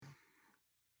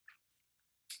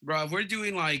Bro, if we're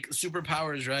doing like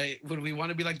superpowers, right? Would we want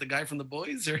to be like the guy from The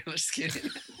Boys, or just kidding?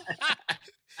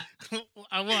 Well,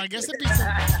 I guess it'd be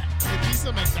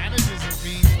some advantages of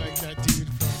being like that dude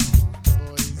from The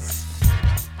Boys.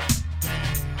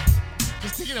 Dang.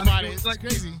 Just thinking about it, it's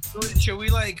crazy. Should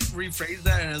we like rephrase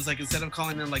that and it's like instead of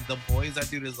calling him like the boys, that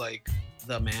dude is like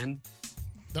the man?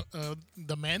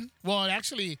 The men? Well,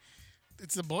 actually,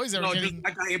 it's the boys that No, are just getting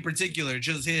that guy in particular,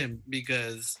 just him,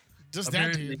 because just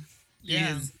that dude. he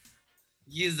Yeah.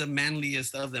 he is the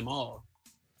manliest of them all.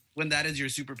 When that is your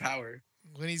superpower.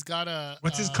 When he's got a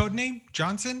What's his code name?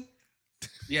 Johnson?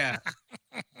 Yeah.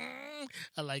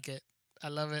 I like it. I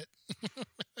love it.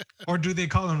 Or do they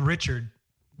call him Richard?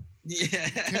 Yeah.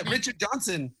 Richard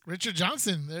Johnson. Richard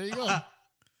Johnson. There you go.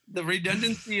 The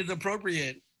redundancy is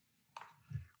appropriate.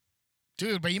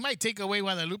 Dude, but you might take away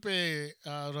Guadalupe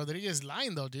Rodriguez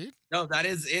line though, dude. No, it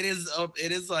is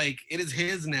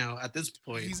his now at this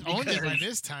point. He's owned it by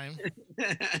this time.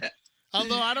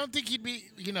 Although I don't think he'd be,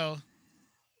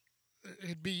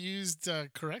 it'd be used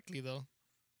correctly though.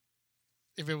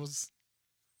 If it was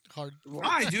hard.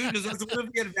 Why, dude? Because that's one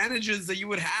of the advantages that you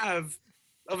would have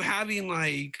of having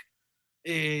like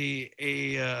an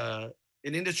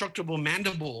indestructible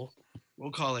mandible,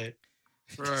 we'll call it,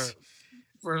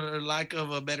 for lack of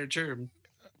a better term.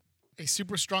 A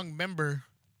super strong member.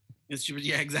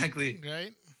 Yeah, exactly.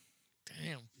 Right?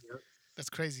 Damn. Yep. That's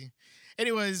crazy.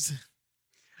 Anyways.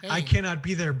 Hey. I cannot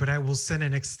be there, but I will send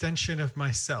an extension of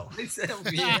myself.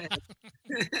 Yeah.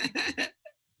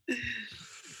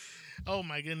 Oh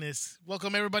my goodness.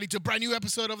 Welcome everybody to a brand new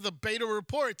episode of the Beta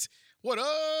Report. What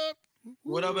up?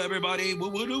 What up, everybody? I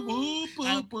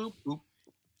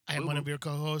am one of your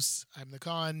co-hosts. I'm the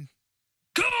Con.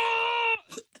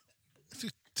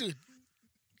 Dude,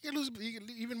 you lose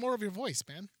even more of your voice,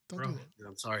 man. Don't do that.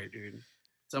 I'm sorry, dude.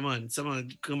 Someone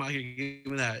come out here and give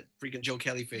me that freaking Joe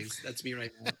Kelly face. That's me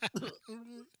right now.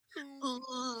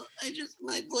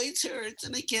 My voice hurts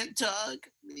and I can't talk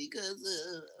because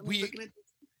I'm looking at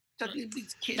talking to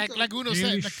these kids. Like Uno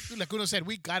said,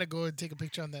 we gotta go and take a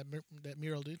picture on that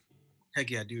mural, dude. Heck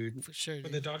yeah, dude. For sure. For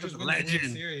the Dodgers win the World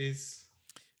Series.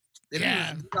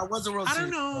 Yeah, that was a World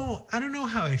Series. I don't know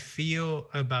how I feel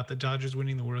about the Dodgers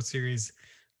winning the World Series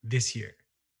this year.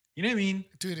 You know what I mean?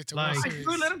 Dude, it's a World Series.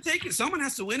 Dude, let them take it. Someone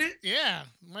has to win it. Yeah,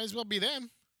 might as well be them.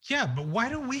 Yeah, but why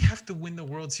don't we have to win the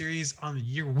World Series on the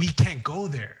year we can't go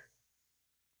there?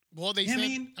 Well, they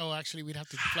said, actually, we'd have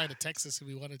to fly to Texas if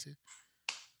we wanted to.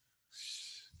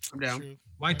 I'm down.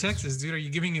 Why Texas, dude? Are you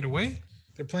giving it away?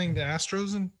 They're playing the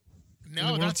Astros in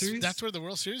the World Series? That's where the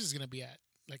World Series is going to be at.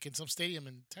 Like in some stadium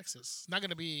in Texas. It's not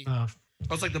going to be...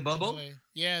 it's like the bubble?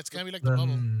 Yeah, it's going to be like the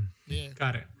bubble. Yeah.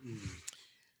 Got it.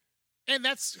 And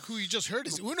that's who you just heard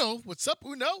is Uno. What's up,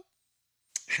 Uno?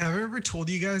 Have I ever told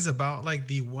you guys about like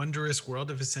the wondrous world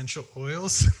of essential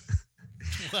oils?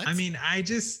 What? I mean, I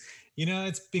just,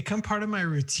 it's become part of my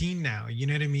routine now. You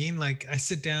know what I mean? Like I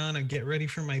sit down, I get ready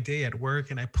for my day at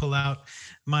work and I pull out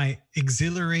my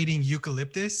exhilarating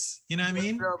eucalyptus. You know what I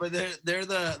mean? No, but they're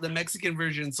the Mexican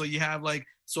version. So you have like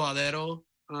suadero.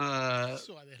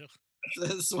 Suadero.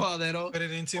 Put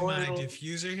it into my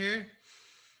diffuser here.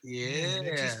 Yeah. Man,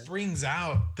 it just brings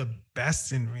out the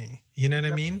best in me. You know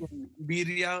what I mean?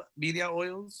 Birria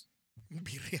oils.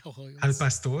 Al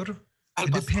pastor.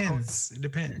 It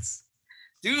depends.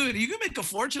 Dude, you can make a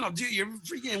fortune off. Dude,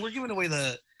 we're giving away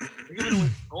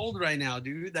gold right now,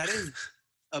 dude. That is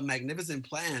a magnificent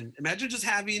plan. Imagine just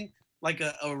having like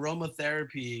a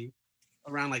aromatherapy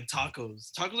around like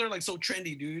tacos. Tacos are like so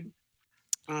trendy, dude.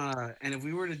 And if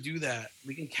we were to do that,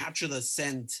 we can capture the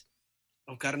scent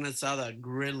of carne asada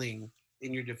grilling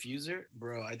in your diffuser,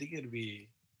 bro. I think it'd be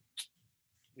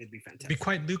fantastic. It'd be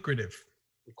quite lucrative.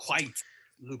 Quite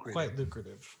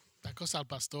lucrative. Tacos al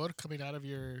pastor coming out of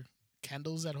your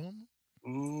candles at home.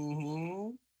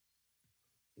 Mm-hmm.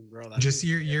 Bro, just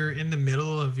you're in the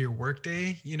middle of your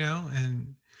workday,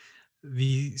 and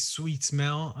the sweet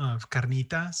smell of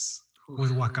carnitas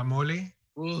with guacamole,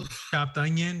 chopped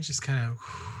onion, just kind of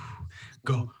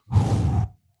go.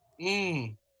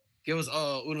 Give us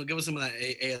Uno, give us some of that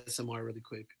ASMR really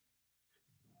quick.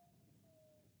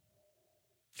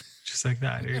 Just like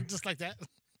that, dude. Just like that.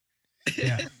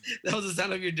 Yeah. That was the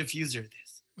sound of your diffuser.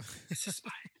 This is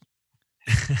my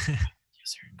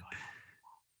diffuser. Go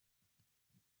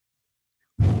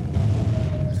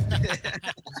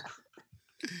ahead.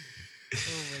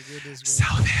 Oh my goodness, bro.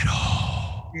 Salvero.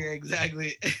 Yeah,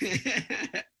 exactly.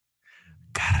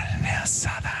 Carne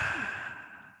asada.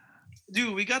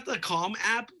 Dude, we got the Calm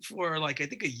app for like I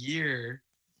think a year.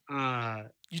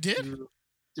 You did?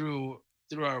 Through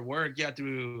our work,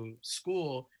 through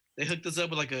school, They hooked us up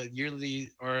with like a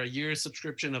yearly or a year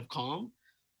subscription of Calm.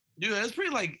 Dude,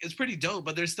 it's pretty dope.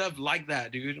 But there's stuff like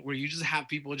that, dude, where you just have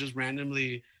people just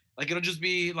randomly like it'll just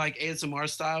be like ASMR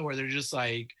style where they're just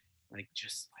like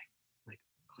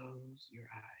close your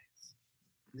eyes.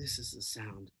 This is the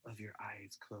sound of your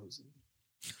eyes closing.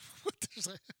 What the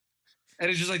fuck? And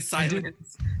it's just like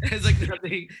silence. It's like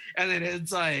nothing. And then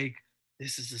it's like,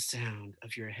 this is the sound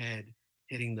of your head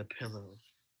hitting the pillow.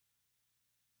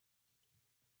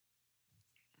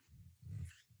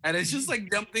 And it's just like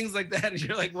dumb things like that. And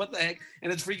you're like, what the heck?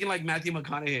 And it's freaking like Matthew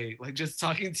McConaughey, like just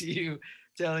talking to you,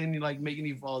 telling you, like making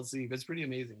you fall asleep. It's pretty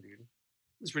amazing, dude.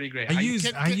 It's pretty great. Can I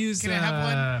have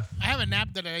one? I have an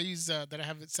app that I use that I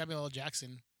have Samuel L.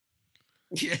 Jackson.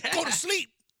 Yeah. Go to sleep.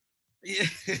 Yeah.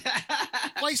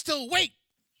 Why still awake?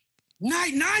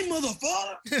 Night,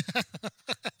 motherfucker.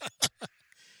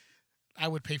 I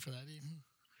would pay for that.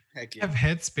 Heck I have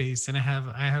Headspace, and I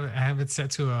have it set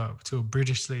to a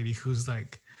British lady who's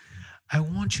like, I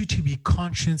want you to be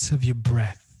conscious of your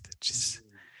breath. Just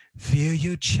feel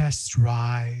your chest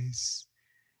rise,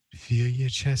 feel your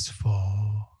chest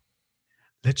fall.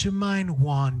 Let your mind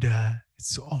wander.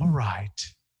 It's all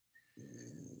right.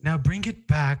 Now bring it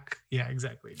back. Yeah,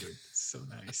 exactly, dude. So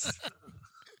nice.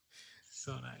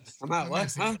 So nice. I'm out.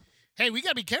 What? Huh? Hey, we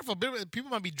gotta be careful. People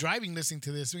might be driving listening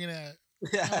to this. We're gonna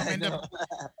end up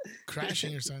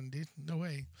crashing or something, dude. No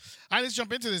way. All right, let's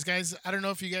jump into this, guys. I don't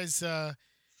know if you guys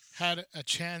had a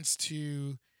chance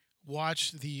to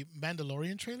watch the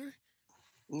Mandalorian trailer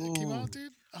that came out,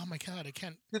 dude. Oh my god, I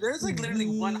can't. Dude, there's like literally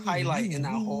one highlight in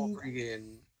that whole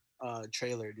freaking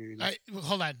trailer, dude.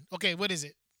 Hold on. Okay, what is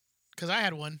it? Because I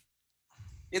had one.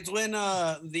 It's when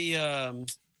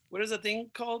what is the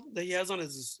thing called that he has on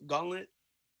his gauntlet?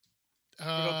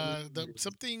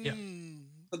 Something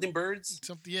birds.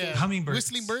 Something, yeah. Hummingbirds.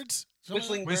 Whistling birds.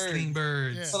 Whistling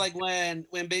birds. Yeah. So like when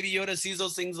Baby Yoda sees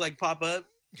those things like pop up,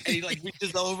 and he like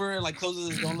reaches over and like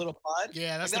closes his own little pod.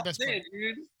 Yeah, that's like, the best part.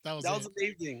 Dude. That was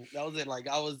amazing. That was it. Like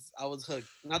I was hooked.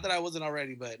 Not that I wasn't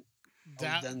already, but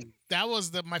that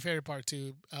was my favorite part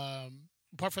too.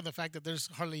 Apart from the fact that there's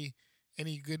hardly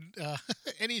any good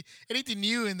anything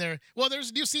new in there. Well,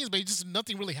 there's new scenes, but just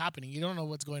nothing really happening. You don't know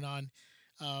what's going on.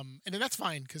 And then that's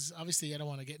fine because obviously I don't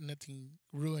want to get nothing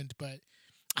ruined, but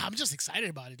I'm just excited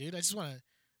about it, dude. I just want to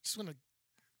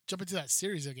jump into that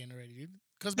series again already, dude.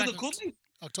 Comes back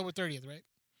October 30th, right?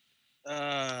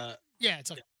 Yeah,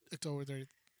 it's October 30th.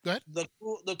 Go ahead.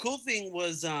 The cool thing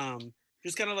was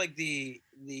just kind of like the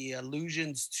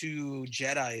allusions to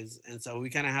Jedis, and so we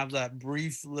kind of have that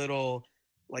brief little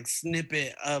like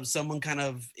snippet of someone kind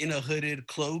of in a hooded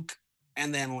cloak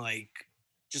and then like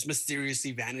just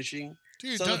mysteriously vanishing.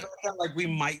 Dude, so the fact that like we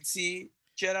might see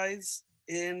Jedis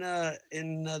in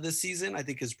this season, I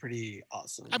think is pretty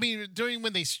awesome. I mean, during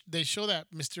when they show that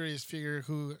mysterious figure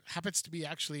who happens to be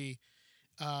actually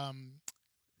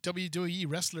WWE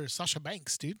wrestler Sasha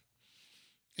Banks, dude.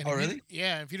 And really?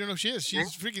 Yeah, if you don't know who she is,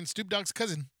 she's freaking Snoop Dogg's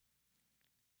cousin.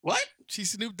 What?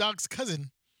 She's Snoop Dogg's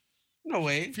cousin. No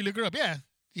way. If you look her up,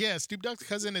 yeah, Snoop Dogg's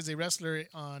cousin is a wrestler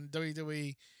on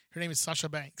WWE. Her name is Sasha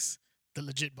Banks, the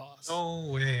legit boss. Oh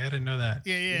way, I didn't know that.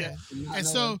 Yeah. And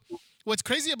so, what's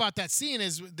crazy about that scene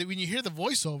is that when you hear the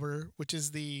voiceover, which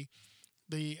is the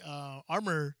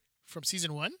armor from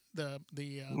season 1, the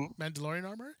Mandalorian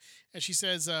armor, and she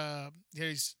says,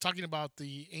 he's talking about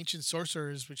the ancient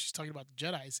sorcerers, which she's talking about the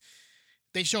Jedis.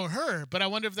 They show her, but I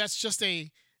wonder if that's just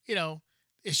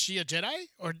is she a Jedi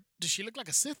or does she look like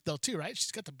a Sith though too? Right?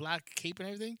 She's got the black cape and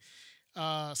everything.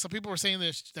 Some people were saying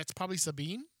that's probably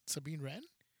Sabine Wren.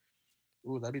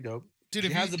 Ooh, that'd be dope. Dude,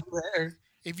 she has the blue hair.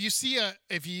 If you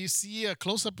see a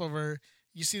close up of her,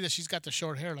 you see that she's got the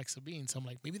short hair like Sabine. So I'm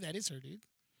like, maybe that is her, dude.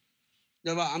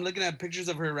 No, but I'm looking at pictures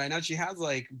of her right now. She has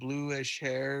like bluish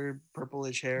hair,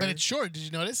 purplish hair. But it's short. Did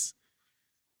you notice?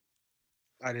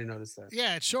 I didn't notice that.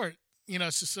 Yeah, it's short.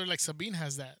 It's just sort of like Sabine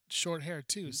has that short hair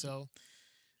too. So,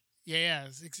 yeah,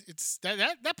 it's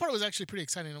that part was actually pretty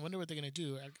exciting. I wonder what they're gonna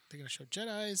do. They're gonna show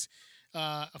Jedis.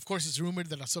 Of course, it's rumored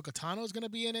that Ahsoka Tano is gonna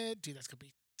be in it. Dude, that's gonna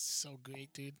be so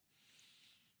great, dude.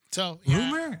 So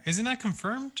rumor? Isn't that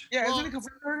confirmed? Yeah, isn't it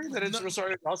confirmed already that it's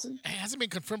Rosario Dawson? It hasn't been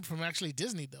confirmed from actually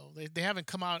Disney though. They haven't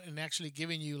come out and actually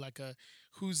given you like a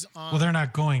who's on. Well, they're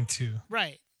not going to.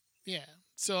 Right. Yeah.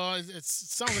 So it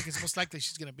sounds like it's most likely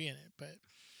she's gonna be in it. But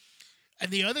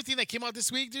and the other thing that came out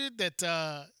this week, dude, that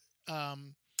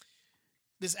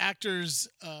this actor's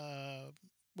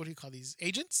what do you call these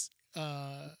agents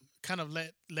kind of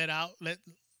let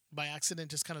by accident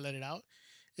just kind of let it out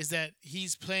is that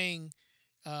he's playing.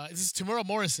 This is Tamura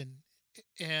Morrison,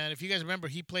 and if you guys remember,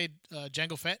 he played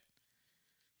Jango Fett.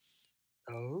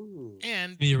 Oh.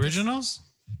 And the originals?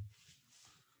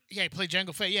 Yeah, he played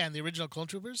Jango Fett. Yeah, in the original Clone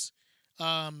Troopers.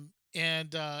 And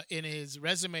in his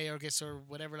resume, or I guess, or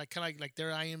whatever, like kind of like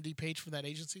their IMDb page from that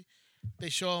agency, they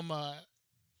show him.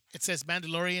 It says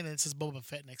Mandalorian and it says Boba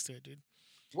Fett next to it, dude.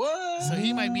 What? So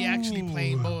he might be actually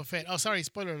playing Boba Fett. Oh, sorry,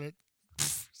 spoiler alert.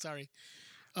 Sorry.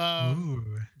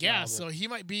 Yeah, so he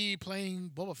might be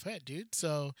playing Boba Fett, dude.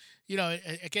 So,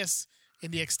 I guess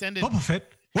in the extended Boba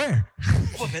Fett? Where?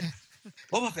 Boba Fett.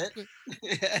 Boba Fett.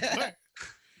 Where?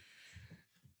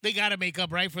 They got to make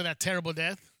up, right, for that terrible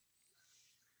death.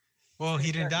 Well,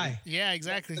 he didn't die. Yeah,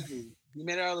 exactly. He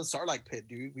made it out of the Sarlacc pit,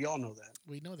 dude. We all know that.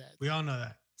 We know that. We all know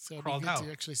that. So it'd Crawled be good out.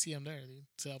 to actually see him there, dude.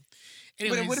 So,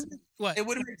 anyways, it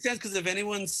wouldn't make sense because if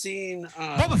anyone's seen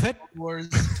Boba Fett. Wars,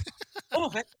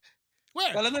 Boba Fett.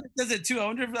 Where? Well, I thought it says it too. I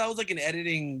wonder if that was like an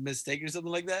editing mistake or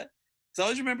something like that. So I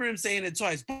always remember him saying it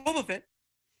twice. Boba Fett.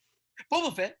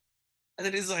 Boba Fett. And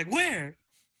then he's like, where?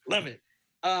 Love it.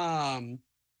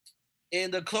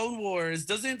 In the Clone Wars,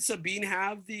 doesn't Sabine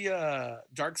have the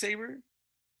Darksaber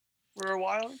for a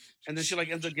while? And then she like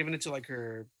ends up giving it to like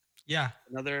her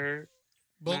another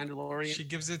Mandalorian. She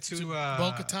gives it to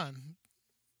Bo-Katan.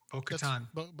 Bo-Katan.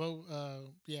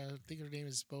 Yeah, I think her name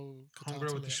is Bo-Katan.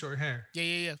 Homegirl with the short hair.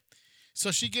 Yeah.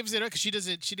 So she gives it up because she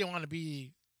didn't want to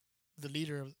be the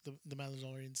leader of the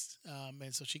Mandalorians.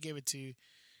 And so she gave it to,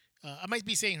 I might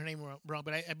be saying her name wrong,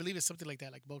 but I believe it's something like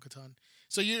that, like Bo-Katan.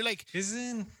 So you're like,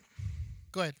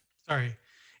 go ahead. Sorry.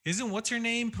 Isn't what's her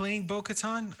name playing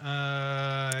Bo-Katan?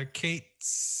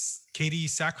 Katie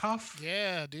Sackhoff?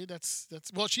 Yeah, dude. That's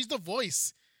well, she's the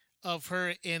voice of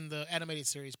her in the animated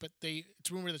series, but it's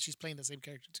rumored that she's playing the same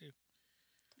character too.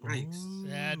 Nice.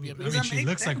 Yeah, it'd be I mean, she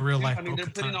looks like real life. I mean, they're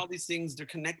putting all these things. They're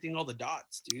connecting all the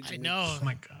dots, dude. I know. Oh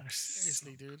my gosh.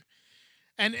 Seriously, dude.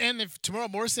 And if Tamora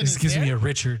Morrison this gives me a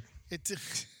Richard.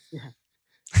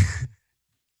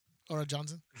 Or a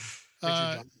Johnson.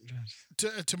 Richard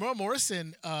Johnson. Tamora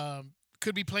Morrison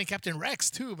could be playing Captain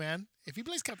Rex too, man. If he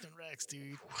plays Captain Rex,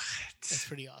 dude, that's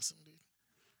pretty awesome, dude.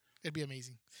 It'd be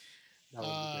amazing. That would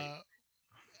be great.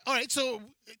 All right, so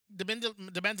the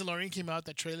Mandalorian came out,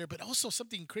 that trailer, but also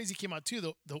something crazy came out too,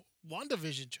 the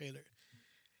WandaVision trailer.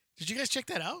 Did you guys check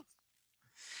that out?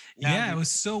 Yeah, it was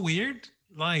so weird.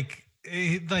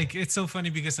 It's so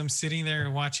funny because I'm sitting there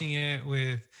watching it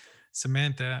with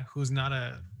Samantha, who's not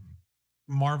a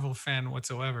Marvel fan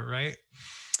whatsoever, right?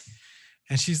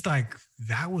 And she's like,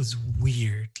 that was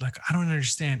weird. Like, I don't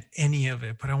understand any of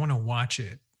it, but I want to watch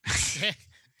it.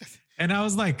 And I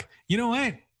was like, you know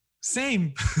what?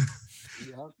 Same.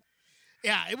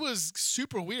 Yeah, it was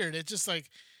super weird. It's just like,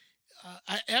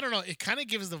 I don't know. It kind of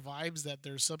gives the vibes that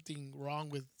there's something wrong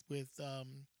with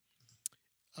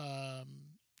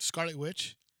Scarlet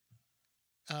Witch,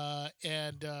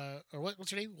 and or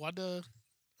what's her name? Wanda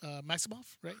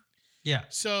Maximoff, right? Yeah.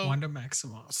 So Wanda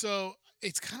Maximoff. So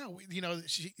it's kind of,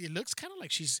 it looks kind of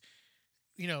like she's,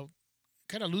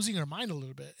 kind of losing her mind a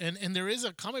little bit. And there is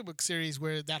a comic book series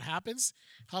where that happens,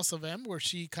 House of M, where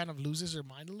she kind of loses her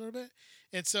mind a little bit.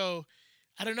 And so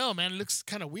I don't know, man. It looks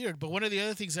kind of weird. But one of the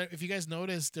other things that, if you guys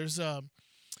notice, there's a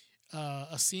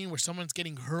scene where someone's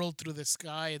getting hurled through the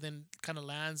sky and then kind of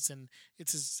lands, and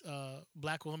it's this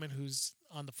black woman who's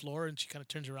on the floor, and she kind of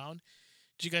turns around.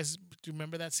 Do you guys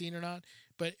remember that scene or not?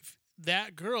 But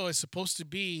that girl is supposed to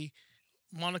be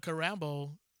Monica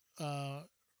Rambeau,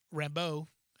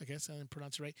 I guess I didn't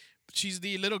pronounce it right. But she's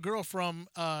the little girl from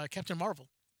Captain Marvel.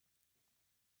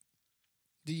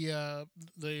 The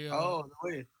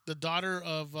daughter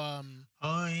of oh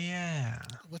yeah,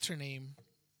 what's her name?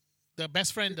 The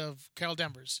best friend of Carol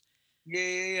Danvers.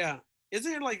 Yeah.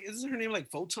 Isn't her name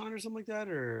like Photon or something like that?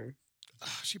 Or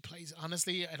she plays,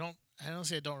 honestly, I don't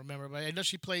remember, but I know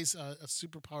she plays a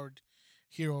super powered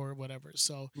hero or whatever.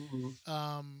 So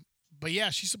but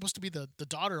yeah, she's supposed to be the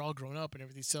daughter all grown up and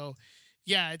everything. So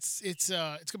yeah, it's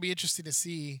gonna be interesting to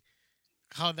see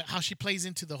how she plays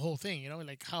into the whole thing,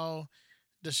 like how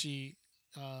does she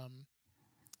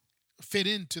fit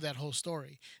into that whole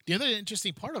story. The other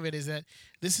interesting part of it is that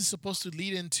this is supposed to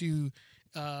lead into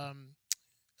Doctor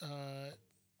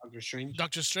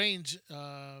Strange,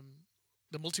 the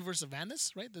Multiverse of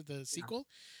Madness, right? The sequel.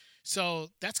 So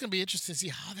that's gonna be interesting to see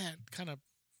how that kind of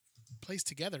plays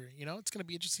together. It's gonna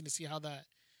be interesting to see how that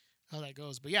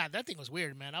goes. But yeah, that thing was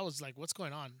weird, man. I was like, what's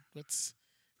going on? What's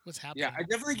happening? Yeah, it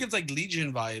definitely gives like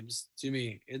Legion vibes to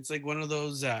me. It's like one of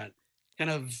those that kind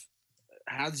of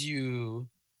has you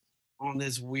on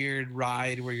this weird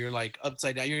ride where you're like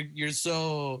upside down. You're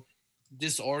so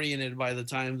disoriented by the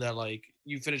time that like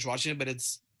you finish watching it, but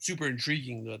it's super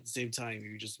intriguing at the same time.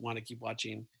 You just want to keep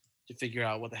watching to figure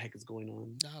out what the heck is going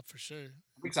on. Nah, for sure.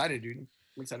 I'm excited, dude.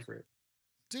 I'm excited for it.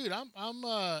 Dude, I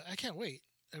can't wait.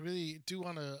 I really do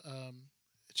want to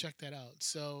check that out.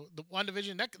 So the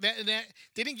WandaVision that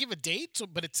they didn't give a date, so,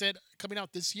 but it said coming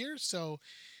out this year. So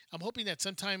I'm hoping that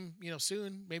sometime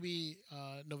soon, maybe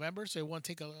November, so it won't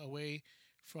take away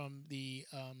from the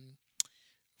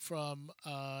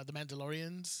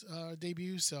Mandalorians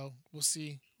debut. So we'll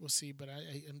see, But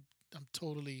I'm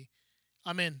totally,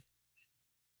 I'm in.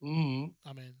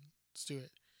 I'm in. Let's do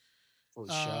it. For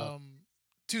sure.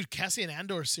 Dude, Cassian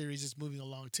Andor series is moving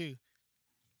along too.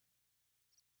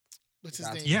 What's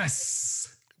his name?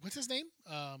 Yes. What's his name?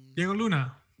 Diego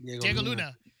Luna. Diego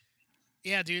Luna.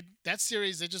 Yeah, dude, that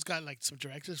series they just got like some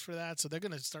directors for that, so they're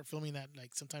gonna start filming that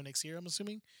like sometime next year. I'm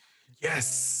assuming.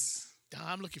 Yes.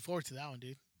 I'm looking forward to that one,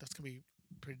 dude. That's gonna be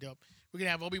pretty dope. We're gonna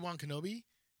have Obi-Wan Kenobi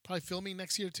probably filming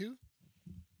next year too.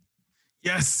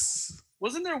 Yes.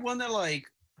 Wasn't there one that like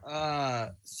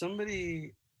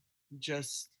somebody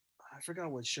just I forgot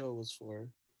what show it was for,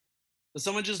 but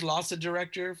someone just lost a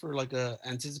director for like a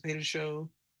anticipated show,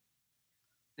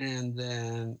 and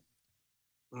then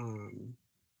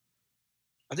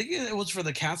I think it was for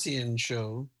the Cassian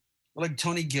show, like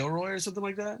Tony Gilroy or something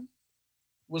like that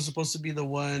was supposed to be the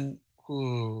one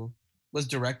who was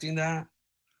directing that.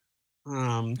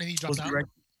 And he dropped out.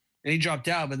 And he dropped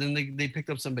out, but then they picked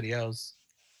up somebody else.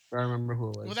 I remember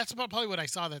who it was. Well, that's probably what I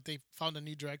saw, that they found a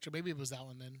new director. Maybe it was that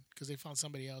one then, because they found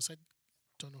somebody else. I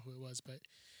don't know who it was, but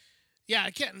yeah,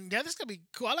 I can't. Yeah, this is gonna be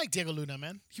cool. I like Diego Luna,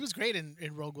 man. He was great in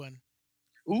Rogue One.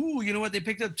 Ooh, you know what? They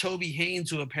picked up Toby Haynes,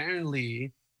 who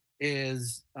apparently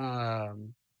is a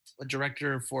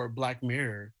director for Black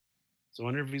Mirror. So I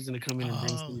wonder if he's gonna come in and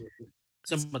bring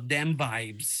some of them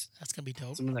vibes. That's gonna be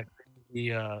dope. Some of that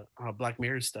Black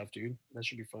Mirror stuff, dude. That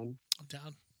should be fun.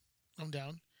 I'm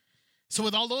down. So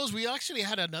with all those, we actually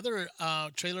had another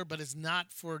trailer, but it's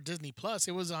not for Disney Plus.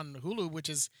 It was on Hulu, which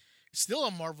is still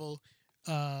a Marvel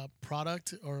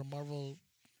product or a Marvel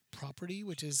property,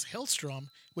 which is Hellstrom,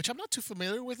 which I'm not too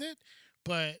familiar with it.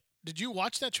 But did you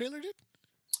watch that trailer, dude?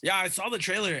 Yeah, I saw the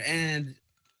trailer, and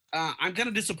I'm kind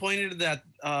of disappointed that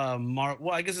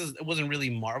well, I guess it wasn't really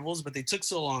Marvel's, but they took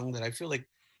so long that I feel like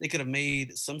they could have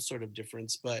made some sort of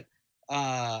difference. But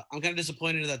I'm kind of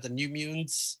disappointed that the New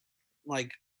Mutants,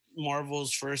 like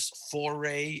Marvel's first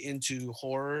foray into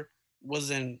horror,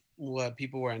 wasn't what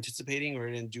people were anticipating, or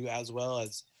it didn't do as well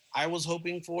as I was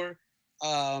hoping for.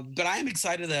 But I am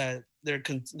excited that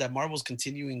that Marvel's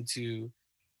continuing to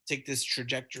take this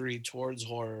trajectory towards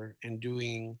horror and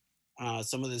doing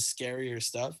some of this scarier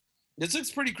stuff. This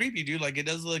looks pretty creepy, dude. Like, it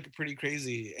does look pretty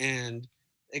crazy, and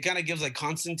it kind of gives like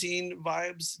Constantine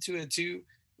vibes to it too.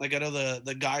 Like, I know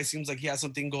the guy seems like he has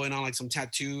something going on, like some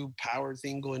tattoo power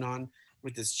thing going on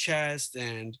with his chest,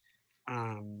 and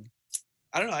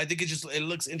I don't know. I think it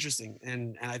looks interesting,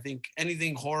 and I think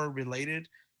anything horror related,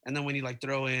 and then when you like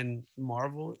throw in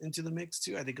Marvel into the mix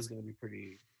too, I think it's going to be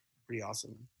pretty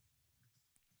awesome.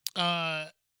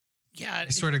 Yeah. I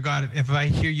swear to God, if I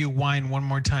hear you whine one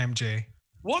more time, Jay.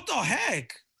 What the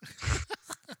heck?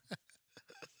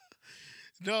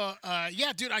 No,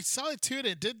 yeah, dude, I saw it too, and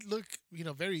it did look,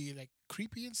 very like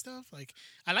creepy and stuff. Like,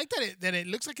 I like that it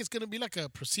looks like it's gonna be like a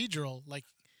procedural, like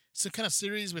some kind of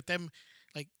series with them,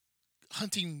 like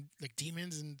hunting like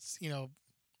demons, and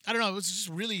I don't know. It was just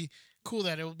really cool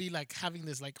that it will be like having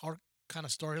this like arc kind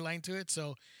of storyline to it.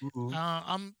 So,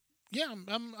 I'm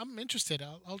interested.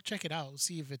 I'll check it out,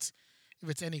 see if it's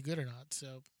any good or not.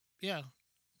 So, yeah.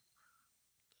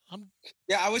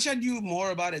 I wish I knew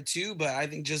more about it too, but I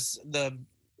think just the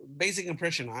basic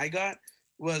impression I got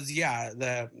was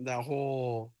the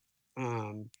whole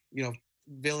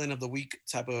villain of the week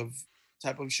type of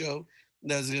show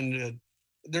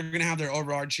they're gonna have their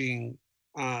overarching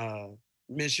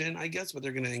mission, I guess, but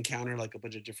they're gonna encounter like a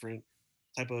bunch of different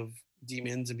type of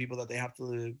demons and people that they have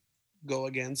to go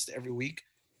against every week,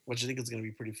 which I think is gonna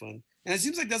be pretty fun. And it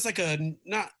seems like that's like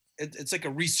it's like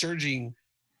a resurging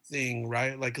thing,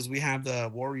 right? Like, because we have the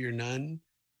Warrior Nun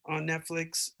on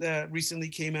Netflix that recently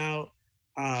came out.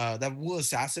 That Wu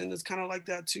Assassin is kind of like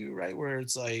that too, right? Where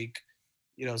it's like,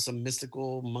 some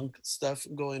mystical monk stuff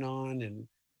going on, and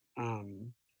I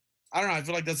don't know. I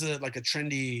feel like that's a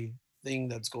trendy thing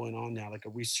that's going on now, like a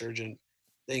resurgent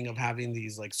thing of having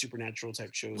these like supernatural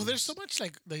type shows. Well, there's so much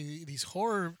like these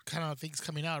horror kind of things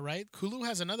coming out, right? Hulu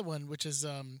has another one, which is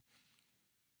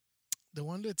the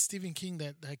one that Stephen King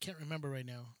that I can't remember right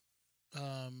now.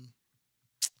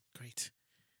 Great.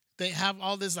 They have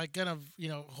all this like kind of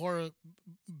horror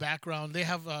background. They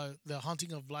have the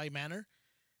Haunting of Bly Manor,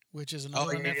 which is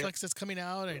another on Netflix that's coming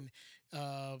out, and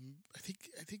I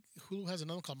think Hulu has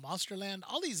another called Monsterland.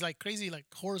 All these like crazy like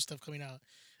horror stuff coming out.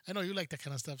 I know you like that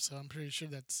kind of stuff, so I'm pretty sure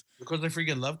that's Because I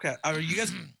freaking Lovecraft. Are you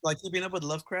guys like keeping up with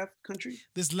Lovecraft Country?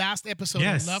 this last episode of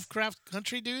Yes. Lovecraft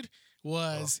Country, dude,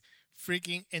 was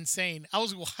freaking insane. I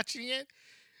was watching it,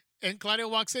 and Claudia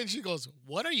walks in. She goes,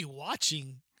 "What are you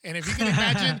watching?" And if you can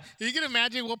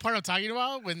imagine, what part I'm talking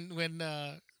about when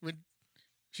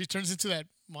she turns into that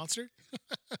monster.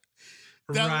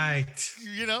 Right.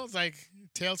 It's like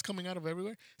tails coming out of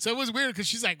everywhere. So it was weird because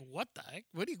she's like, "What the heck?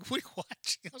 What are you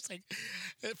watching?" I was like,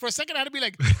 for a second, I had to be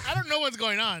like, "I don't know what's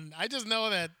going on. I just know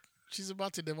that she's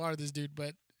about to devour this dude."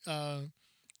 But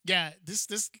yeah, this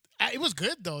it was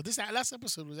good though. This last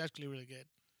episode was actually really good.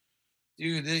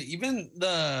 Dude, even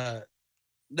that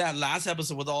last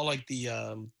episode with all like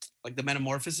the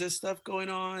metamorphosis stuff going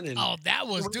on, and That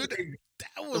was, the way dude. they-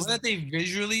 That the was way that they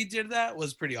visually did that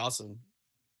was pretty awesome.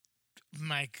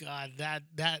 my God. That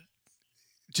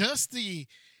just the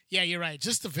you're right.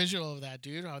 Just the visual of that,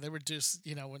 dude. Oh, they were just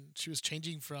when she was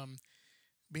changing from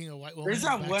being a white woman. There's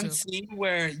that back one to, scene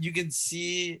where you can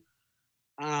see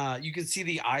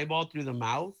the eyeball through the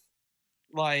mouth.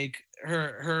 Like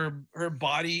her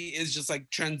body is just like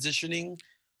transitioning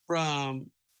from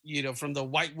from the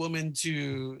white woman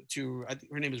to I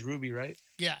think her name is Ruby, right?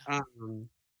 Yeah.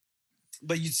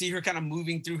 But you see her kind of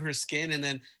moving through her skin, and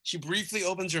then she briefly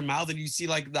opens her mouth, and you see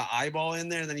like the eyeball in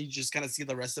there, and then you just kind of see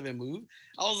the rest of it move.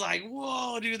 I was like,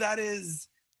 "Whoa, dude, that is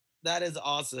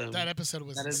awesome." That episode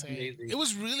was That is insane. amazing. It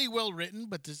was really well written,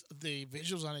 but the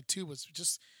visuals on it too was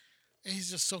he's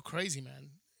just so crazy,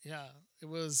 man. Yeah, it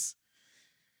was.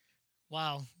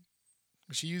 Wow,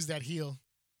 she used that heel.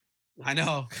 I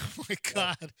know. Oh my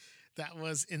God, that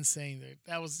was insane, dude.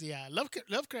 That was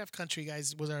Lovecraft Country,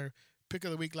 guys, was our pick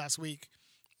of the week last week,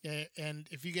 and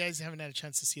if you guys haven't had a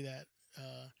chance to see that,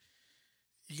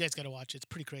 you guys got to watch it. It's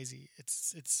pretty crazy.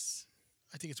 It's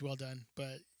I think it's well done,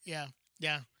 but yeah,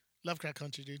 Lovecraft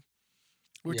Country, dude.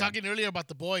 We were talking earlier about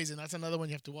The Boys, and that's another one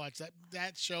you have to watch.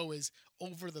 That show is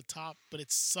over the top, but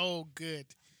it's so good.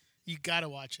 You got to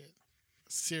watch it.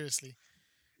 Seriously.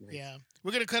 Nice. Yeah.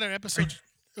 We're going to cut our episode.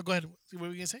 Go ahead. What were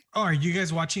we going to say? Oh, are you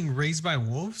guys watching Raised by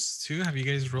Wolves too? Have you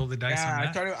guys rolled the dice on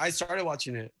that? I started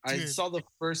watching it. Dude. I saw the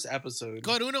first episode.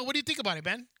 Go ahead, Uno. What do you think about it,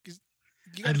 man?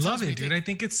 I love it, dude. I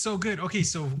think it's so good. Okay,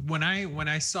 so when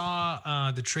I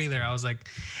saw the trailer, I was like,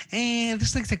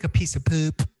 this looks like a piece of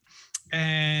poop.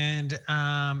 And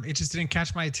it just didn't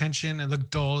catch my attention. It looked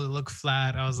dull. It looked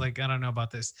flat. I was like, I don't know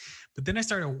about this. But then I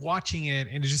started watching it,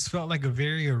 and it just felt like a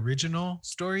very original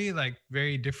story, like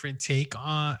very different take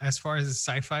on as far as the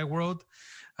sci-fi world.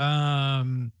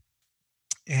 And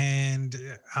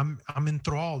I'm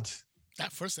enthralled.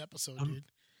 That first episode, dude.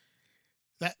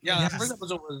 The first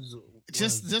episode was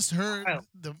just her,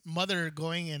 the mother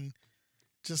going and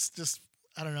just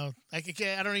I don't know. I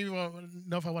don't even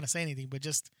know if I want to say anything, but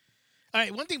just. All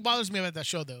right, one thing bothers me about that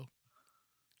show, though.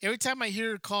 Every time I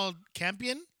hear it called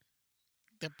Campion,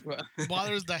 that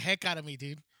bothers the heck out of me,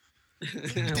 dude.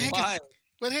 Why?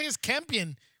 What the heck is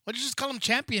Campion? Why don't you just call him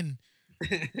Champion?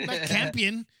 Not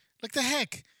Campion. Like the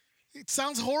heck? It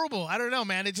sounds horrible. I don't know,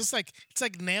 man. It's like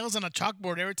nails on a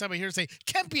chalkboard every time I hear it say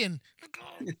Campion.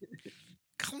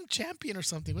 Call him Champion or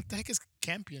something. What the heck is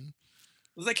Campion?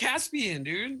 It was like Caspian,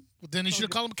 dude. Well, then you should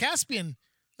have called him Caspian,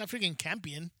 not freaking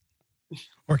Campion.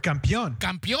 Or Campeón.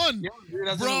 Campeón. Yeah,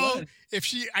 dude, bro,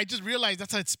 I just realized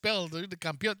that's how it's spelled, dude, the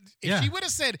Campeón. If she would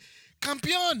have said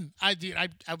Campeón, I'd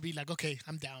be like, okay,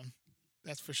 I'm down.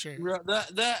 That's for sure. Bro,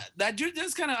 that dude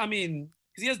does kind of, I mean,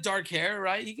 because he has dark hair,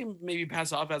 right? He can maybe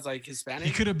pass off as like Hispanic.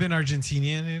 He could have been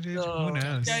Argentinian. Who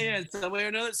knows? Yeah, some way or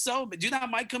another. So, dude, that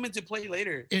might come into play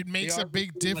later. It makes a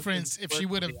big difference if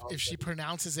she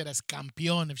pronounces it as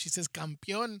Campeón. If she says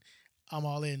Campeón, I'm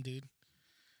all in, dude.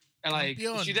 And like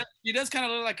she does kind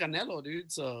of look like Canelo,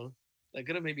 dude. So that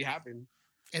could have maybe happened.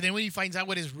 And then when he finds out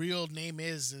what his real name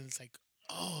is, and it's like,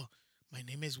 oh, my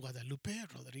name is Guadalupe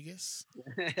Rodriguez.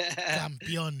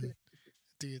 Campeón,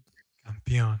 dude.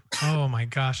 Campeón. Oh my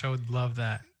gosh, I would love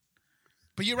that.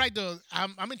 But you're right though.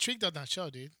 I'm intrigued on that show,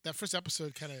 dude. That first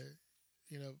episode kind of,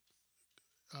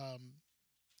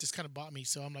 just kind of bought me.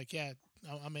 So I'm like, yeah,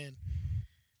 I'm in.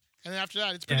 And then after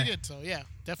that, it's pretty good. So yeah,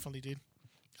 definitely, dude.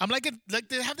 I'm like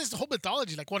they have this whole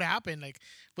mythology, like what happened, like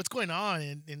what's going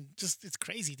on, and just it's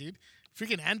crazy, dude.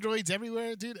 Freaking androids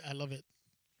everywhere, dude. I love it.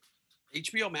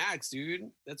 HBO Max, dude.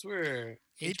 That's where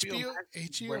HBO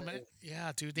Max.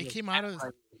 Yeah, dude. They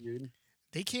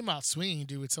came out swinging,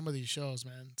 dude, with some of these shows,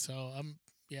 man. So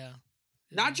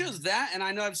Not just that, and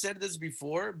I know I've said this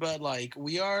before, but like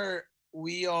we are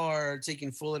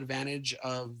taking full advantage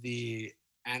of the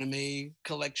anime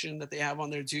collection that they have on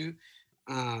there too.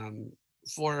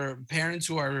 For parents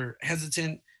who are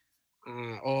hesitant,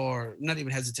 or not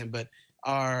even hesitant, but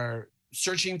are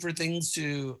searching for things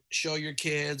to show your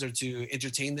kids or to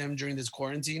entertain them during this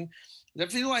quarantine,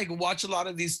 definitely like watch a lot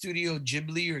of these Studio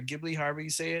Ghibli or Ghibli, however you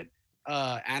say it,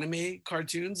 anime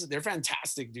cartoons. They're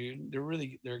fantastic, dude.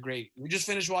 They're great. We just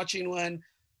finished watching one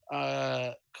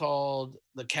called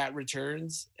The Cat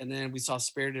Returns, and then we saw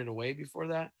Spirited Away before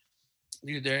that.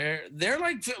 Dude, they're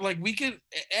like we can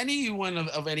anyone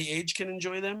of any age can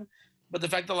enjoy them, but the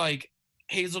fact that like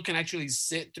Hazel can actually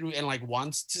sit through and like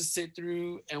wants to sit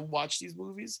through and watch these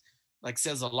movies like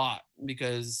says a lot,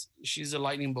 because she's a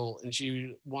lightning bolt and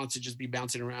she wants to just be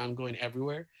bouncing around going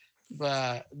everywhere.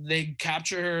 But they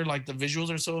capture her, like the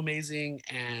visuals are so amazing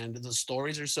and the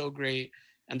stories are so great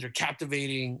and they're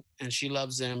captivating and she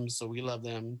loves them, so we love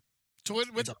them. So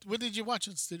what did you watch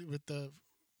with the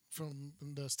from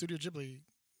the Studio Ghibli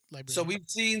library? So we've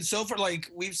seen so far,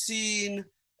 like we've seen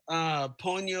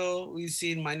Ponyo, we've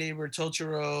seen My Neighbor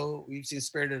Totoro, we've seen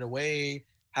Spirited Away,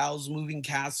 Howl's Moving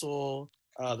Castle,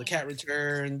 The Cat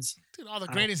Returns. Dude, all the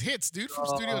greatest hits, dude, from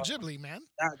Studio Ghibli, man.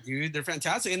 Yeah, dude, they're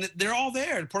fantastic, and they're all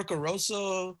there. Porco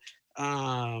Rosso.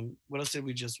 What else did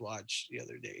we just watch the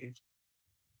other day?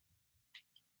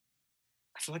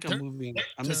 I feel like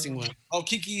I'm missing one. Oh,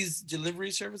 Kiki's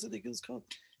Delivery Service, I think it's called.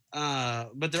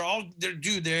 But they're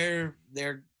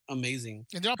amazing.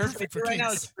 And they're all perfect for right kids.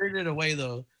 now. It's Spirited Away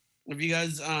though. If you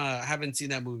guys haven't seen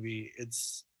that movie,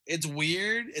 it's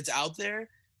weird. It's out there,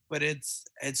 but it's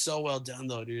so well done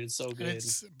though, dude. It's so good. And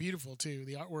it's beautiful too.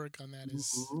 The artwork on that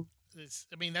is,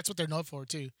 I mean, that's what they're known for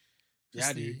too.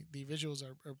 Just dude. The visuals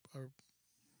are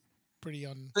pretty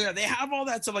on. So yeah, they have all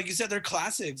that stuff. Like you said, they're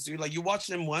classics, dude. Like you watch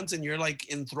them once and you're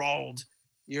like enthralled.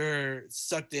 You're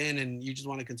sucked in and you just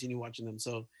want to continue watching them.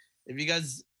 So if you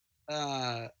guys,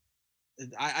 I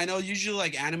know usually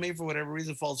like anime for whatever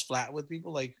reason falls flat with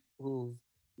people like who've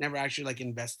never actually like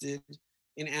invested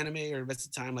in anime or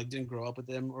invested time, like didn't grow up with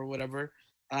them or whatever.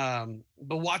 But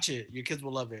watch it. Your kids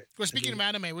will love it. Well, speaking of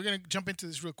anime, we're going to jump into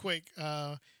this real quick.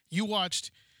 You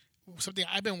watched something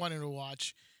I've been wanting to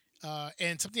watch,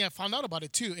 and something I found out about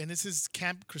it too. And this is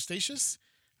Camp Cretaceous,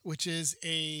 which is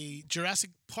a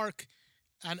Jurassic Park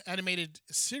animated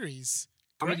series.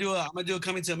 Correct? I'm gonna do a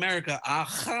Coming to America.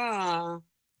 It's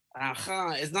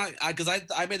not because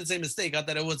I made the same mistake. I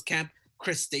thought it was Camp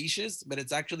Cretaceous, but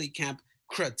it's actually Camp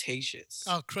Cretaceous.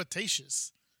 Oh,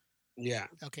 Cretaceous. Yeah.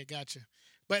 Okay, gotcha.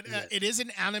 But it is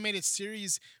an animated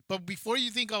series. But before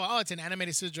you think, it's an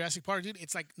animated series, Jurassic Park, dude,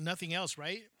 it's like nothing else,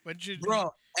 right?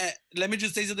 Bro, let me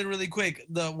just say something really quick.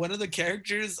 One of the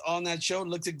characters on that show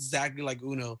looks exactly like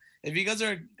Uno. If you guys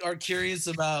are curious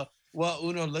about what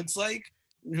Uno looks like,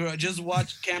 just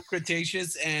watch Camp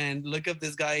Cretaceous and look up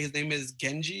this guy. His name is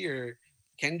Kenji,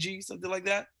 something like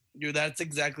that. Dude, that's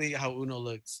exactly how Uno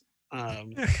looks. So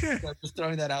just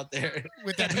throwing that out there.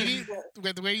 With that beanie,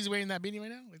 with the way he's wearing that beanie right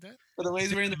now, like that. With the way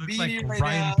he's wearing the beanie like right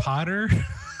Ryan now. Potter.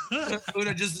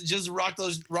 Uno, just rock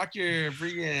your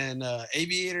freaking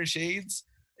aviator shades.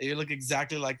 And you look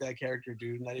exactly like that character,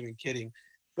 dude. Not even kidding.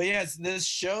 But yes, this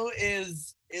show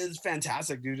is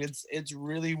fantastic, dude. It's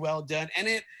really well done,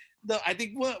 and I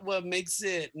think what makes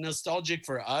it nostalgic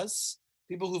for us,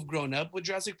 people who've grown up with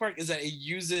Jurassic Park, is that it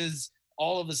uses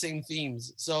all of the same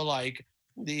themes. So like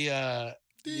yeah,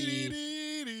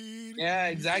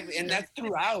 exactly, and that's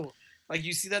throughout. Like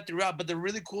you see that throughout. But the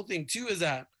really cool thing too is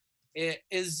that it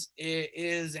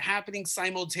is happening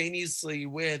simultaneously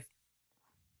with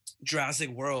Jurassic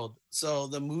World. So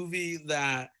the movie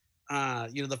that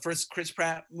the first Chris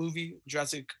Pratt movie,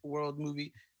 Jurassic World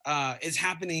movie, is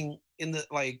happening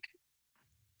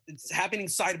it's happening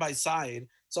side by side.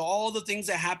 So all the things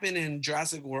that happen in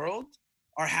Jurassic World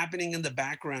are happening in the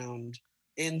background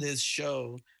in this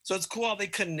show. So it's cool how they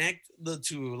connect the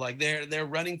two. Like they're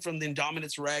running from the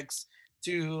Indominus Rex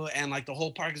and like the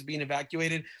whole park is being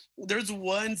evacuated. There's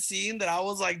one scene that I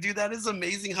was like, dude, that is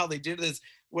amazing how they did this.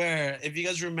 Where if you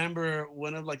guys remember,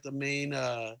 one of like the main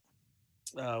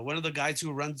one of the guys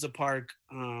who runs the park,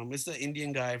 it's the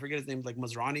Indian guy, I forget his name, like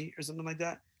Masrani or something like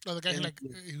that. Oh, the guy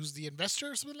who's the investor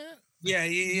or something like that?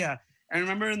 Yeah. I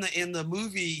remember in the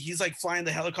movie, he's like flying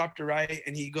the helicopter, right?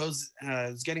 And he goes,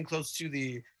 is getting close to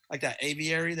the like that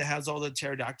aviary that has all the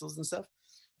pterodactyls and stuff.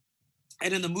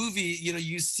 And in the movie,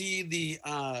 you see the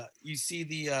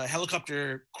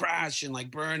helicopter crash and like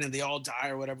burn and they all die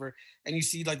or whatever. And you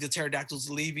see like the pterodactyls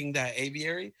leaving that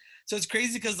aviary. So it's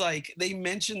crazy because like they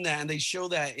mention that and they show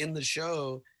that in the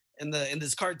show, in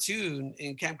this cartoon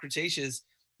in Camp Cretaceous.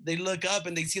 They look up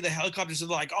and they see the helicopters. And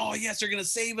they're like, oh yes, they're gonna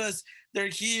save us. They're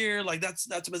here. Like that's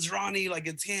Masrani. Like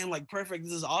it's him. Like perfect.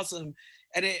 This is awesome.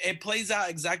 And it plays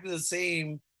out exactly the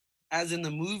same as in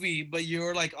the movie, but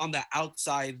you're like on the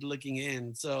outside looking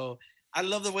in. So I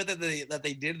love the way that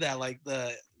they did that, like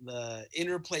the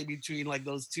interplay between like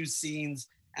those two scenes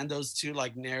and those two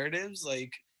like narratives,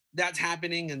 like that's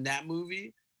happening in that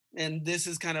movie, and this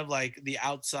is kind of like the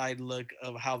outside look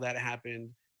of how that happened.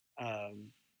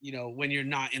 When you're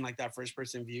not in like that first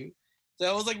person view.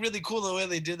 So it was like really cool the way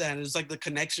they did that, and it's like the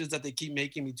connections that they keep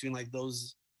making between like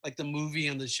those, like the movie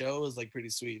and the show is like pretty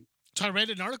sweet. So I read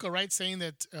an article, right, saying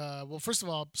that well, first of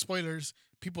all, spoilers,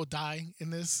 people die in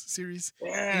this series.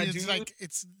 Yeah, and it's dude. like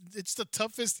it's the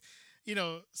toughest,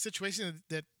 situation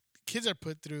that kids are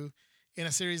put through in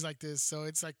a series like this. So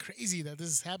it's like crazy that this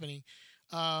is happening.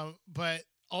 But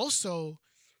also,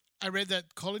 I read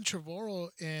that Colin Trevorrow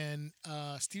and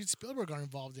Steven Spielberg are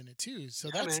involved in it too. So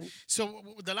that's man. so.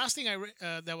 The last thing I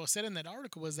read that was said in that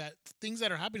article was that things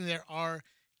that are happening there are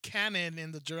canon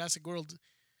in the Jurassic World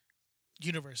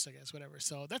universe, I guess, whatever.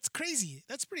 So that's crazy.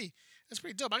 That's pretty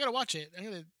dope. I gotta watch it.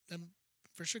 I'm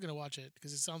for sure gonna watch it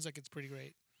because it sounds like it's pretty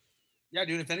great. Yeah,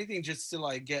 dude. If anything, just to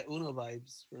like get Uno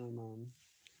vibes from.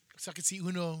 So I can see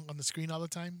Uno on the screen all the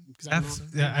time.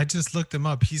 I just looked him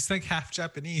up. He's like half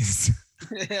Japanese.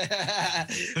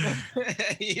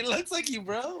 He looks like you,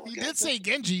 bro. He did say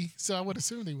Genji, so I would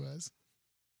assume he was.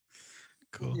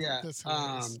 Cool. Yeah. That's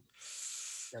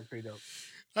pretty dope.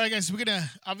 All right, guys. We're gonna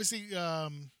obviously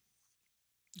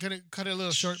gonna cut it a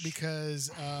little short because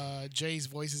Jay's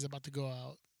voice is about to go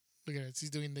out. Look at it. He's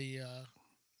doing the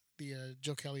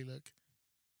Joe Kelly look.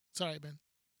 It's all right, man.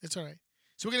 It's all right.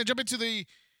 So we're gonna jump into the.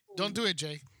 Don't do it,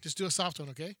 Jay. Just do a soft one,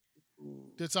 okay?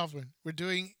 Do a soft one. We're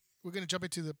gonna jump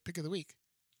into the pick of the week.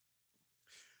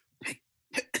 Pick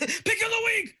of the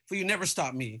week. For you never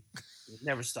stop me. You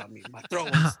never stop me. My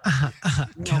throat won't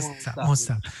stop. Won't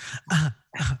stop.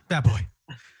 Bad boy.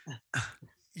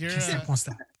 You're Won't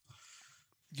stop.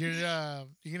 you're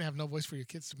gonna have no voice for your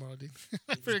kids tomorrow, dude.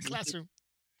 For your classroom.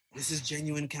 This is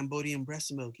genuine Cambodian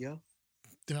breast milk, yo.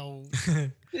 No.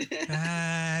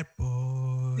 Bad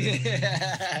boy.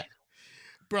 Yeah.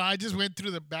 Bro, I just went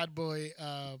through the Bad Boy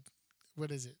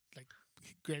what is it? Like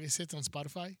greatest hits on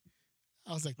Spotify.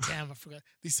 I was like, damn, I forgot.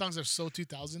 These songs are so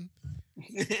 2000.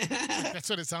 That's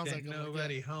what it sounds like.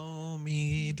 Nobody hold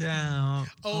me down.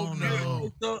 Oh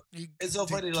no. It's so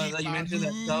funny like you mentioned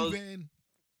that.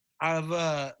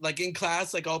 I've like in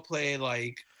class, like I'll play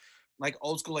like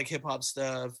old school like hip hop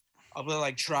stuff. I'll play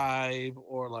like Tribe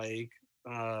or like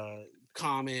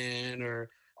Common or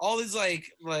all these like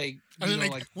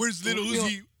where's Little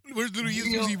Uzi? Where's Little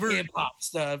Uzi Vert? Hip hop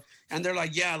stuff, and they're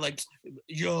like, yeah, like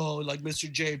yo, like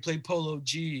Mr. J play Polo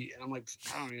G, and I'm like,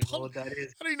 I don't even know what that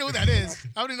is. I don't even know what that is.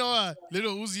 I only know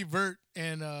Little Uzi Vert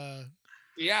and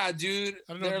yeah, dude,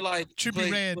 they're like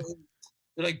Trippie Red.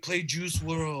 They're like play Juice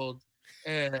World,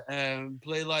 and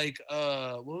play like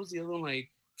what was the other one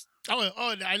like?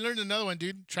 Oh, I learned another one,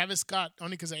 dude. Travis Scott,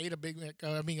 only because I ate a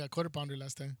quarter pounder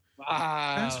last time.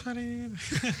 Wow. That's funny.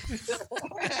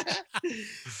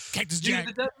 Cactus Jack.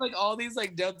 Dude, that's like all these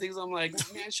like dumb things. I'm like,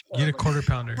 man, Get a quarter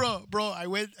pounder. Bro, I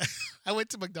went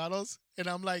to McDonald's and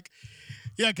I'm like,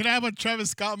 yeah, can I have a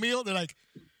Travis Scott meal? They're like,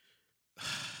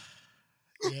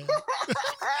 yeah.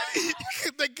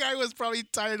 The guy was probably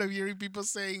tired of hearing people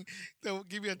saying, "They'll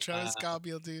give me a Travis Scott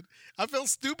meal, dude." I felt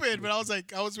stupid, but I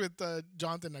was with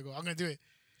Jonathan. I go, "I'm gonna do it.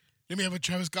 Let me have a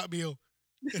Travis Scott meal."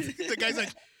 The guy's like,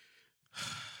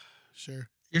 "Sure."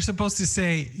 You're supposed to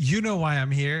say, "You know why I'm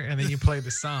here," and then you play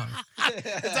the song.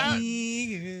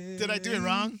 Did I do it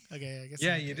wrong? Okay, I guess.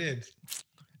 Yeah, you did.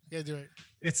 Yeah, do it.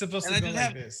 It's supposed to go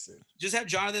like this. Just have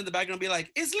Jonathan in the background be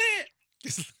like, "It's lit."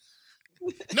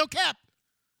 No cap.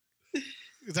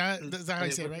 Is that how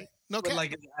you say it, right? No cap.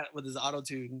 Like with his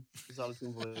auto-tune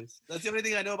voice. That's the only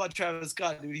thing I know about Travis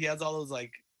Scott, dude. He has all those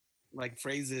like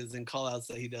phrases and call-outs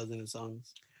that he does in his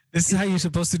songs. This is how you're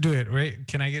supposed to do it, right?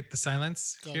 Can I get the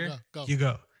silence here? Go. You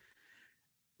go.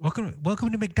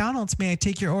 Welcome to McDonald's. May I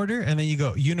take your order? And then you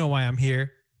go, "You know why I'm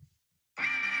here."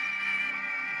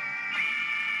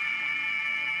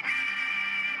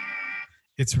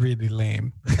 It's really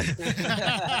lame.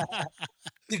 I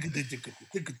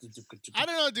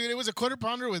don't know, dude. It was a quarter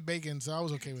pounder with bacon, so I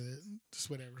was okay with it. Just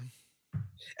whatever.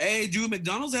 Hey, dude,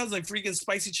 McDonald's has like freaking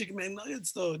spicy chicken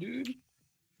McNuggets, though, dude.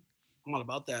 I'm all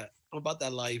about that. I'm about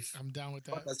that life. I'm down with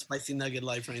that. About that spicy nugget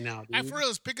life right now, dude. And for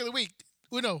real, pick of the week.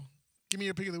 Uno, give me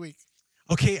your pick of the week.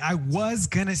 Okay, I was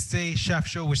gonna say Chef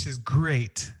Show, which is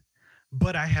great,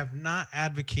 but I have not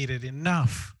advocated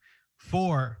enough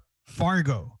for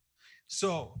Fargo.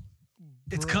 So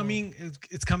it's coming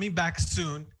back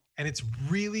soon, and it's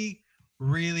really,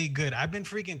 really good. I've been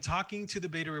freaking talking to the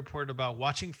Beta Report about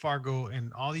watching Fargo,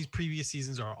 and all these previous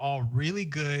seasons are all really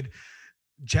good.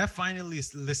 Jeff finally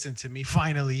listened to me,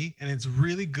 finally, and it's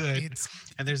really good.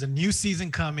 And there's a new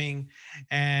season coming,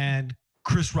 and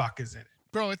Chris Rock is in it.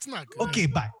 Bro, it's not good. Okay,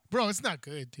 bye. Bro, it's not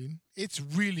good, dude. It's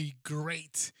really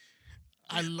great.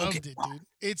 I loved it, dude.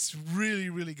 It's really,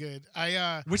 really good.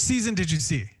 Which season did you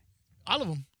see? All of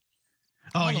them.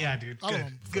 Oh yeah, dude. All good. of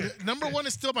them. Good. Number one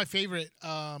is still my favorite.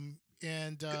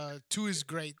 And 2 is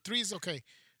great. 3 is okay.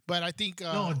 But I think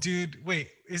no, dude, wait.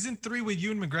 Isn't 3 with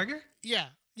Ewan McGregor? Yeah.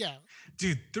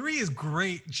 Dude, 3 is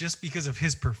great just because of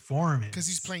his performance. Because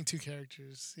he's playing 2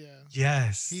 characters. Yeah.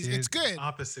 Yes. It's good.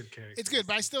 Opposite character. It's good,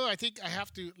 but I think I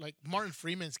have to like Martin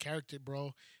Freeman's character,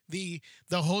 bro. The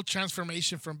whole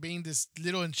transformation from being this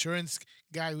little insurance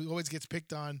guy who always gets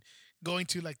picked on, going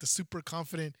to like the super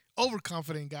confident,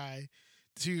 overconfident guy,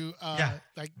 to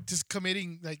like just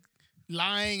committing like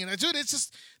lying and dude, it's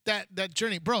just that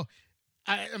journey, bro.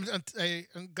 I'm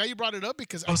glad you brought it up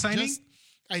because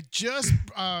I just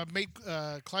made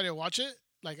Claudia watch it.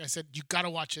 Like I said, you gotta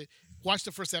watch it. Watch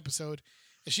the first episode,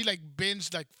 and she like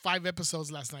binged like 5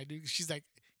 episodes last night, dude. She's like,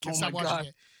 can't stop watching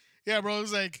it. Yeah, bro. It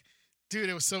was like, dude,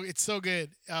 it's so good.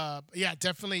 Yeah,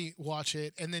 definitely watch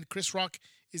it. And then Chris Rock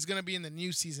is gonna be in the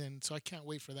new season, so I can't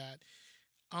wait for that.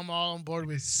 I'm all on board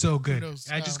with. It's so good.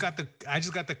 I just got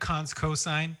the cons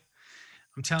cosign.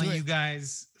 I'm telling you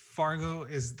guys, Fargo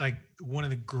is like one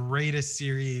of the greatest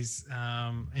series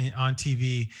on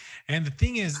TV. And the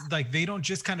thing is, like, they don't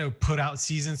just kind of put out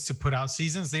seasons to put out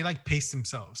seasons. They like pace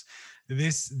themselves.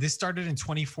 This started in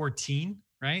 2014,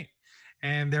 right?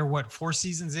 And they're 4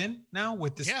 seasons in now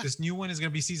with this. Yeah. This new one is going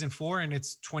to be season 4 and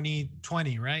it's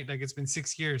 2020, right? Like it's been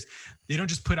 6 years. They don't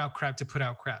just put out crap to put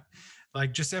out crap.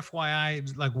 Like just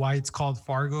FYI, like why it's called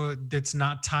Fargo. That's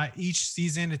not tied. Each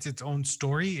season, it's its own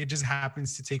story. It just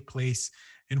happens to take place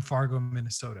in Fargo,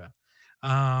 Minnesota.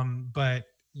 But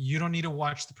you don't need to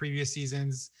watch the previous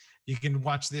seasons. You can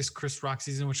watch this Chris Rock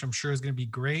season, which I'm sure is going to be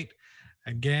great.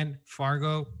 Again,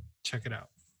 Fargo, check it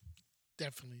out.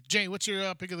 Definitely. Jay, what's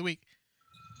your pick of the week?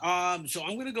 So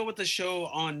I'm going to go with the show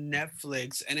on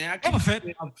Netflix, and it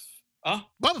actually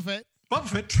Boba Fett.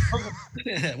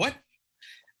 What?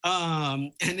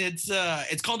 And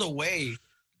it's called Away,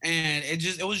 and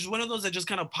it was just one of those that just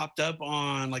kind of popped up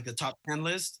on like the top 10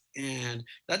 list, and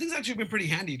that thing's actually been pretty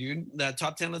handy, dude. That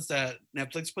top 10 list that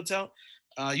Netflix puts out.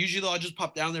 Usually I'll just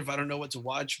pop down there if I don't know what to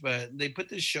watch, but they put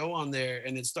this show on there,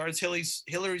 and it stars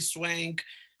Hilary Swank.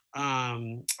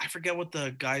 I forget what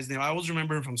the guy's name. I always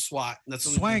remember him from SWAT.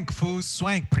 That's Swank, fool.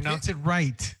 Swank. Pronounce it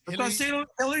right. What did I say?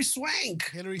 Hilary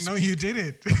Swank. No, you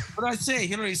didn't. What did I say?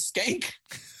 Hilary Skank?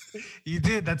 You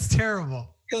did. That's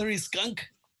terrible. Hillary Skunk.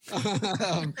 Dude,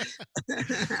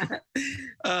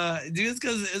 it's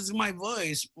because it's my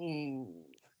voice.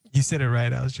 You said it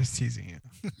right. I was just teasing you.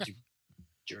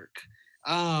 Jerk.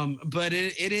 But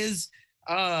it is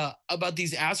about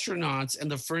these astronauts and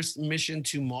the first mission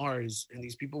to Mars, and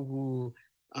these people who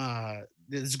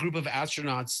this group of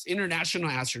astronauts, international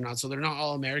astronauts, so they're not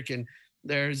all American.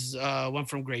 There's one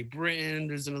from Great Britain,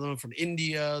 there's another one from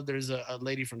India, there's a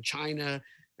lady from China,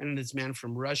 and this man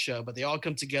from Russia, but they all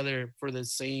come together for the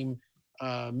same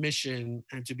mission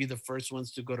and to be the first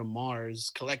ones to go to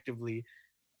Mars collectively.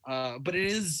 But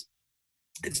it's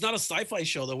not a sci-fi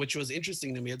show though, which was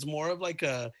interesting to me. It's more of like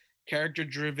a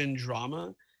character-driven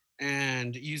drama,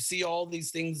 and you see all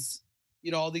these things,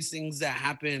 all these things that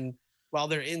happen while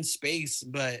they're in space,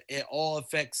 but it all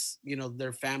affects,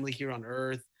 their family here on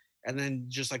Earth. And then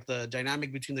just like the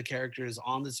dynamic between the characters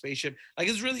on the spaceship, like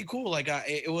it's really cool. Like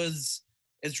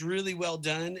it's really well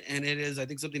done, and it is, I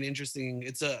think, something interesting.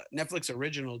 It's a Netflix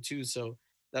original too, so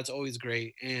that's always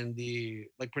great. And the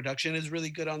production is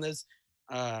really good on this.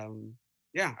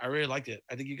 Yeah, I really liked it.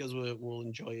 I think you guys will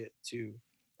enjoy it too.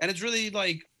 And it's really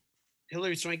like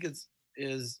Hilary Swank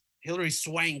Hilary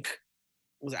Swank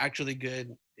was actually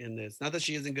good in this. Not that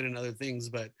she isn't good in other things,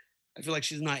 but I feel like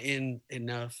she's not in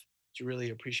enough to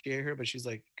really appreciate her. But she's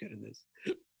like good in this.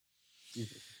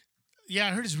 Yeah,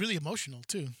 I heard it's really emotional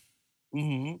too.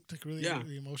 Mm-hmm. Like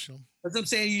really emotional. That's what I'm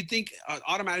saying. You think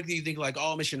automatically you think like,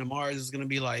 oh, Mission to Mars is gonna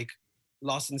be like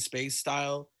Lost in Space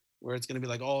style, where it's gonna be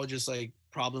like, oh, just like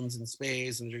problems in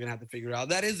space, and you're gonna have to figure it out.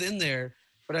 That is in there,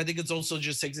 but I think it's also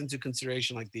just takes into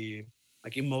consideration like the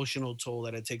emotional toll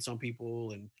that it takes on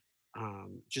people, and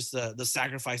just the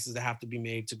sacrifices that have to be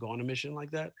made to go on a mission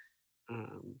like that.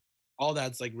 All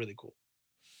that's like really cool.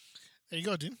 There you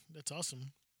go, dude. That's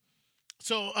awesome.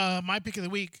 So my pick of the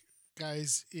week,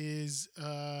 guys, is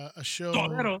a show.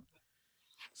 Suadero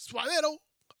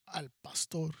al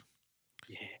Pastor.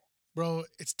 Yeah. Bro,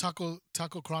 it's Taco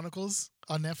Chronicles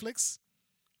on Netflix.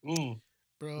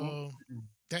 Bro,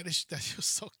 that is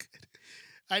so good.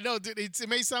 I know, dude. It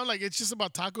may sound like it's just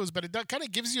about tacos, but it kind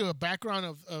of gives you a background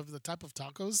of the type of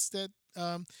tacos that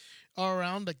are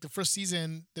around. Like the first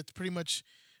season, that's pretty much,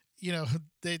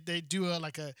 they do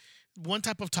like a one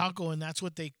type of taco, and that's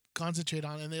what they concentrate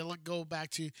on, and they'll go back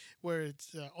to where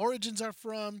its origins are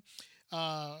from.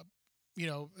 The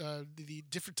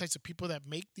different types of people that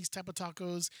make these type of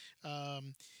tacos.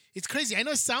 It's crazy. I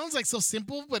know it sounds like so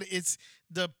simple, but it's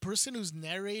the person who's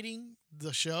narrating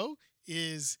the show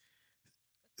is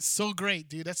so great,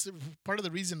 dude. That's part of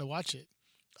the reason to watch it.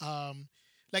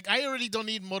 Like I already don't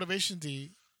need motivation to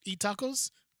eat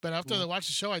tacos, but after I watch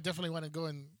the show, I definitely want to go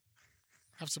and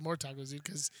have some more tacos, dude,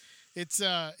 because it's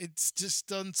just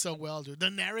done so well, dude. The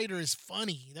narrator is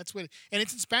funny. And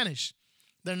it's in Spanish.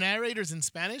 The narrator's in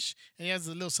Spanish, and he has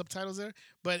the little subtitles there.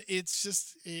 But it's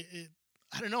just,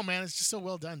 I don't know, man. It's just so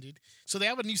well done, dude. So they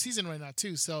have a new season right now,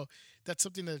 too. So that's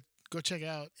something to go check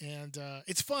out. And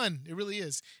it's fun. It really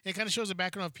is. And it kind of shows the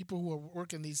background of people who are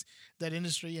working that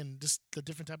industry and just the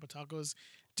different type of tacos.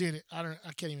 Dude, I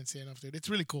can't even say enough, dude. It's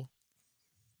really cool.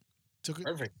 So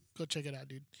Perfect. Go check it out,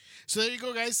 dude. So there you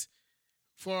go, guys.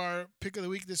 For our pick of the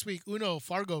week this week, Uno,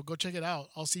 Fargo, go check it out.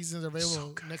 All seasons are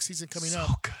available. So next season coming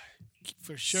up. Good.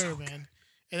 For sure, so man.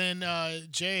 Good. And then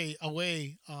Jay,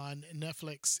 Away on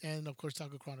Netflix, and of course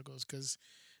Taco Chronicles, because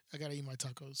I gotta eat my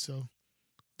tacos. So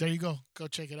there you go. Go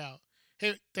check it out.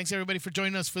 Hey, thanks everybody for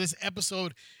joining us for this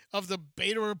episode of the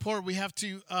Beta Report. We have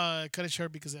to cut it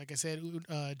short because, like I said,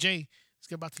 Jay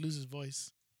is about to lose his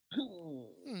voice.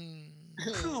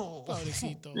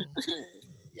 Pobrecito.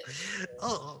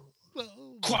 Oh.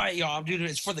 Quiet, y'all. I'm doing it.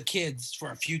 It's for the kids, for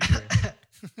our future.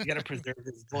 You gotta preserve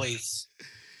his voice.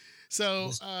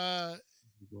 So,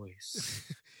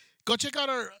 go check out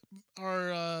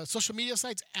our social media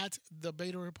sites at the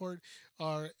Beta Report.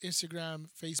 Our Instagram,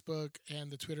 Facebook, and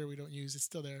the Twitter we don't use. It's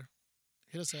still there.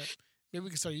 Hit us up. Maybe we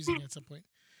can start using it at some point.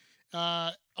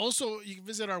 Also, you can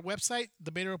visit our website,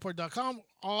 thebetareport.com.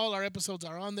 All our episodes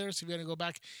are on there, so if you want to go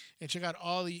back and check out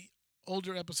all the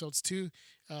older episodes too.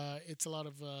 It's a lot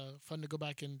of fun to go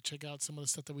back and check out some of the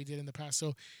stuff that we did in the past.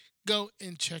 So go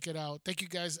and check it out. Thank you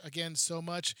guys again so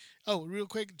much. Oh, real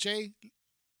quick, Jay,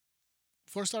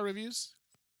 4-star reviews?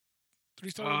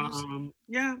 3-star reviews?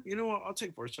 Yeah, you know what? I'll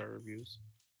take 4-star reviews.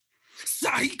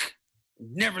 Psych!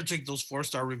 Never take those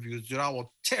 4-star reviews, dude. I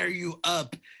will tear you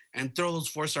up and throw those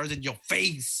 4 stars in your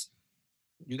face.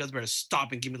 You guys better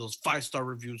stop and give me those 5-star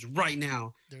reviews right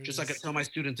now. Just like I tell my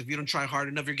students, if you don't try hard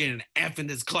enough, you're getting an F in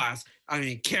this class. I don't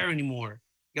even care anymore.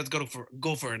 You guys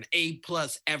go for an A+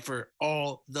 effort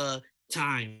all the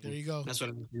time. There you go. That's what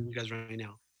I'm going to do with you guys right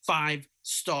now.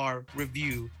 5-star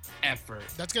review effort.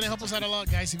 That's going to help us out a lot,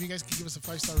 guys. If you guys can give us a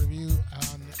 5-star review.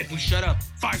 If we shut up,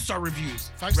 5-star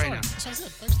reviews. 5-star. Right now. That's what I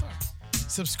said. 5-star.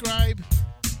 Subscribe.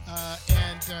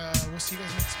 And we'll see you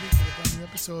guys next week for a brand new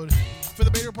episode. For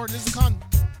the Beta Report, this is Con.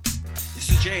 This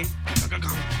is Jay.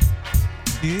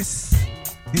 This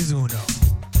is Uno.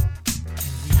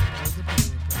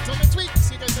 Until next week.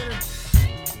 See you guys later.